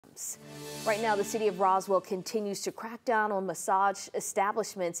programs. Right now, the city of Roswell continues to crack down on massage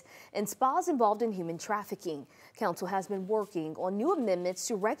establishments and spas involved in human trafficking. Council has been working on new amendments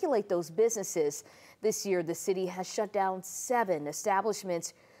to regulate those businesses. This year, the city has shut down 7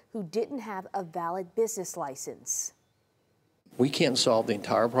 establishments who didn't have a valid business license. We can't solve the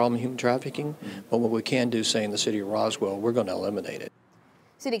entire problem of human trafficking, but what we can do, say in the city of Roswell, we're going to eliminate it.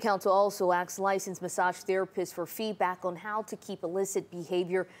 City Council also asks licensed massage therapists for feedback on how to keep illicit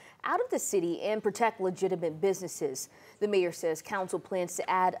behavior out of the city and protect legitimate businesses. The mayor says council plans to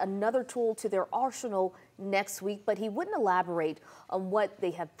add another tool to their arsenal next week, but he wouldn't elaborate on what they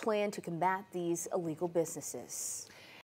have planned to combat these illegal businesses.